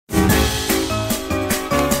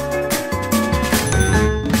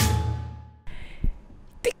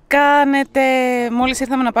κάνετε? Μόλις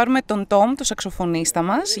ήρθαμε να πάρουμε τον Τόμ, το σαξοφωνίστα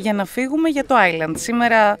μας, για να φύγουμε για το Island.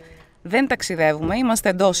 Σήμερα δεν ταξιδεύουμε, είμαστε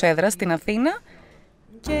εντός έδρας στην Αθήνα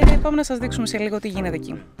και πάμε να σας δείξουμε σε λίγο τι γίνεται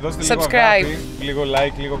εκεί. Δώστε Subscribe. λίγο αγάπη, λίγο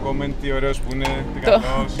like, λίγο comment, τι ωραίος που είναι, τι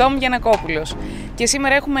καλός. Τόμ Giannakopoulos. Και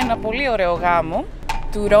σήμερα έχουμε ένα πολύ ωραίο γάμο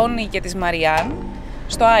του Ρόνι και της Μαριάν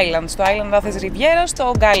στο Island. Στο Island Athens Riviera,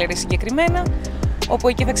 στο Gallery συγκεκριμένα, όπου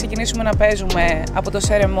εκεί θα ξεκινήσουμε να παίζουμε από το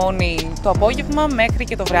ceremony το απόγευμα μέχρι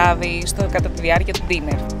και το βράδυ κατά τη διάρκεια του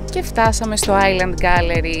dinner. Και φτάσαμε στο Island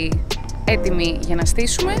Gallery έτοιμοι για να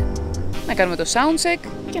στήσουμε, να κάνουμε το soundcheck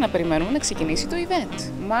και να περιμένουμε να ξεκινήσει το event.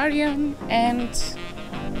 Marian and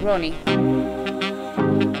Ronnie.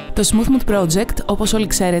 Το SmoothMoodProject, όπως όλοι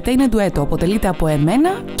ξέρετε, είναι ντουέτο. Αποτελείται από εμένα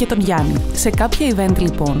και τον Γιάννη. Σε κάποια event,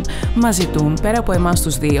 λοιπόν, μας ζητούν πέρα από εμάς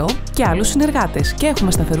τους δύο και άλλους συνεργάτες. Και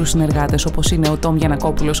έχουμε σταθερούς συνεργάτες, όπως είναι ο Τόμ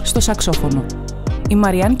Giannakopoulos στο σαξόφωνο. Η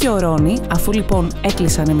Μαριάν και ο Ρόνι, αφού λοιπόν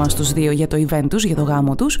έκλεισαν εμάς τους δύο για το event τους, για το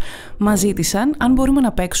γάμο τους, μας ζήτησαν αν μπορούμε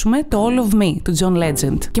να παίξουμε το All of Me του John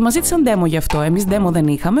Legend. Και μας ζήτησαν demo γι' αυτό. Εμείς demo δεν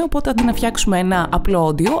είχαμε, οπότε αντί να φτιάξουμε ένα απλό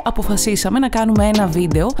audio, αποφασίσαμε να κάνουμε ένα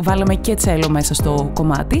βίντεο. Βάλαμε και τσέλο μέσα στο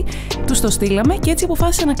κομμάτι, τους το στείλαμε και έτσι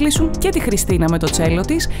αποφάσισαν να κλείσουν και τη Χριστίνα με το τσέλο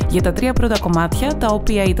της για τα 3 πρώτα κομμάτια, τα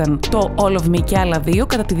οποία ήταν το All of Me και άλλα 2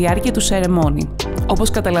 κατά τη διάρκεια του ceremony. Όπως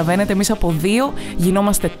καταλαβαίνετε, εμείς από 2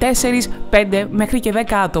 γινόμαστε 4, 5 μέχρι και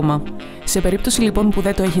 10 άτομα. Σε περίπτωση λοιπόν που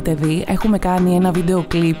δεν το έχετε δει, έχουμε κάνει ένα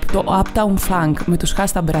videoclip, το Uptown Funk με τους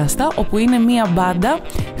Χάστα Μπράστα, όπου είναι μία μπάντα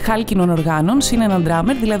χάλκινων οργάνων, συν έναν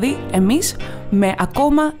drummer, δηλαδή εμείς με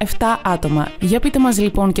ακόμα 7 άτομα. Για πείτε μας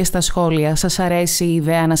λοιπόν και στα σχόλια, σας αρέσει η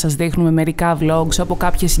ιδέα να σας δείχνουμε μερικά vlogs από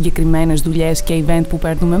κάποιες συγκεκριμένες δουλειές και event που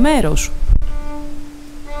παίρνουμε μέρος?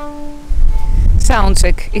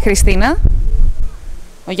 Soundcheck η Χριστίνα.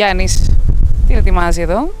 Ο Γιάννης την ετοιμάζει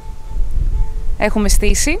εδώ. Έχουμε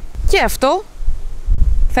στήσει και αυτό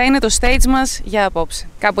θα είναι το stage μας για απόψε.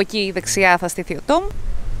 Κάπου εκεί δεξιά θα στηθεί ο Τόμ.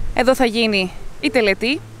 Εδώ θα γίνει η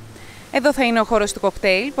τελετή. Εδώ θα είναι ο χώρος του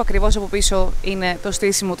κοκτέιλ που ακριβώς από πίσω είναι το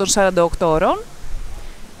στήσιμο των 48 ώρων.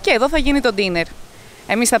 Και εδώ θα γίνει το dinner.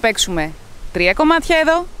 Εμείς θα παίξουμε 3 κομμάτια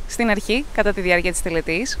εδώ στην αρχή κατά τη διάρκεια της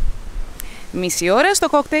τελετής. Μισή ώρα στο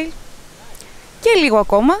κοκτέιλ. Και λίγο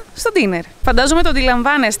ακόμα στο dinner. Φαντάζομαι το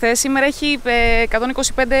αντιλαμβάνεστε, σήμερα έχει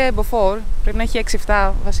 125 μποφόρ, πρέπει να έχει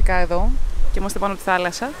 6-7 βασικά εδώ και είμαστε πάνω από τη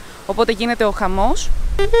θάλασσα, οπότε γίνεται ο χαμός.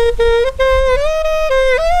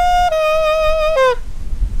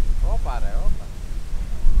 Όπα ρε, όπα.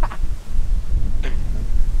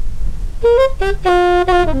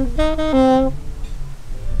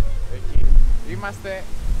 Εκεί είμαστε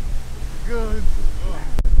good.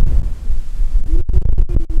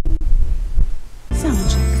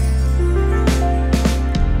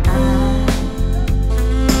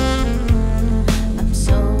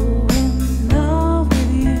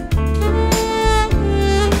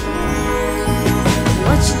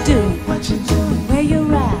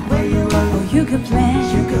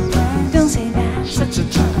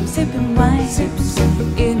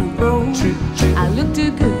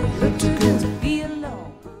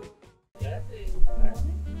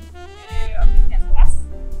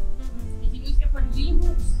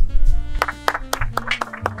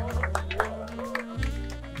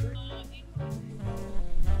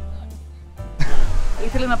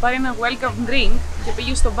 Ήθελε να πάρει ένα welcome drink και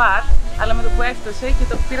πήγε στο μπαρ, αλλά με το που έφτασε και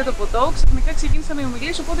το πήρε το ποτό, ξαφνικά ξεκίνησαν οι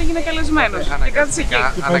ομιλίες, οπότε έγινε καλεσμένος. Και κάτσε εκεί.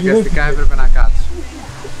 Αναγκαστικά έπρεπε να κάτσω.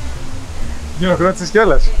 Χειροκρότησες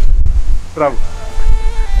κιόλας. Μπράβο.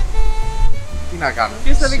 Τι να κάνω.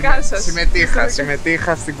 Και στα δικά σας.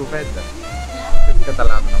 Συμμετείχα στην κουβέντα. Δεν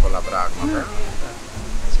καταλάβαινα πολλά πράγματα.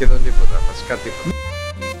 Σχεδόν τίποτα, βασικά τίποτα.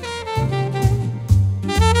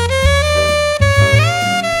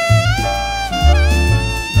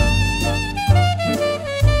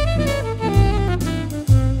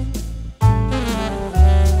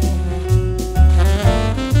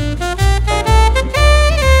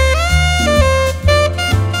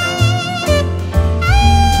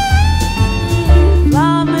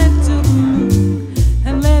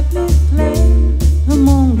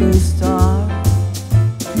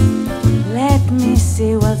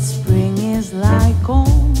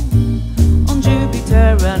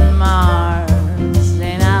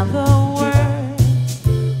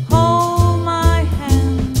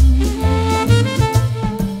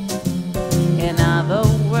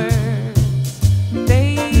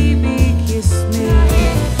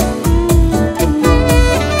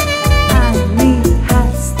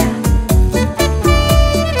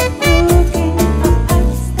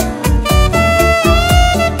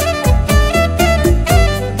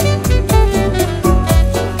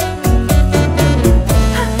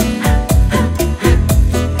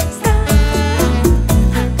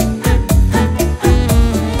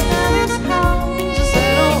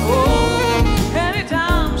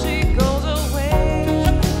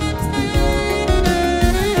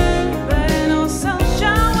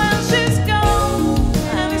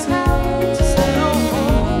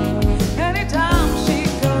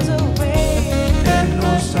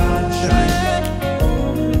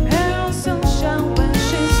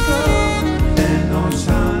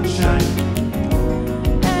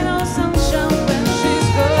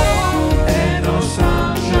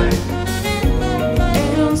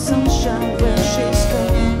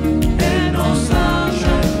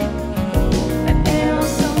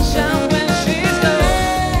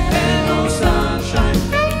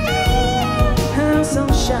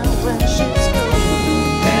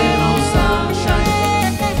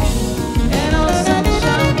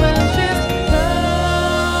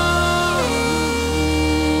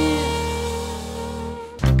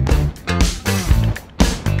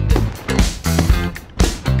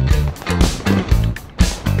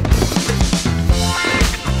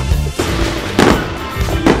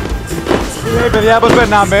 παιδιά, πώς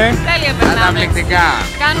περνάμε? Τέλεια περνάμε. Καταπληκτικά.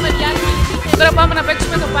 Κάνουμε διάλειμμα. Τώρα πάμε να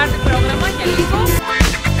παίξουμε το party πρόγραμμα για λίγο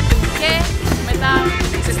και μετά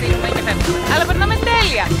ξεστήλουμε και φεύγουμε. Αλλά περνάμε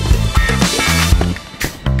τέλεια.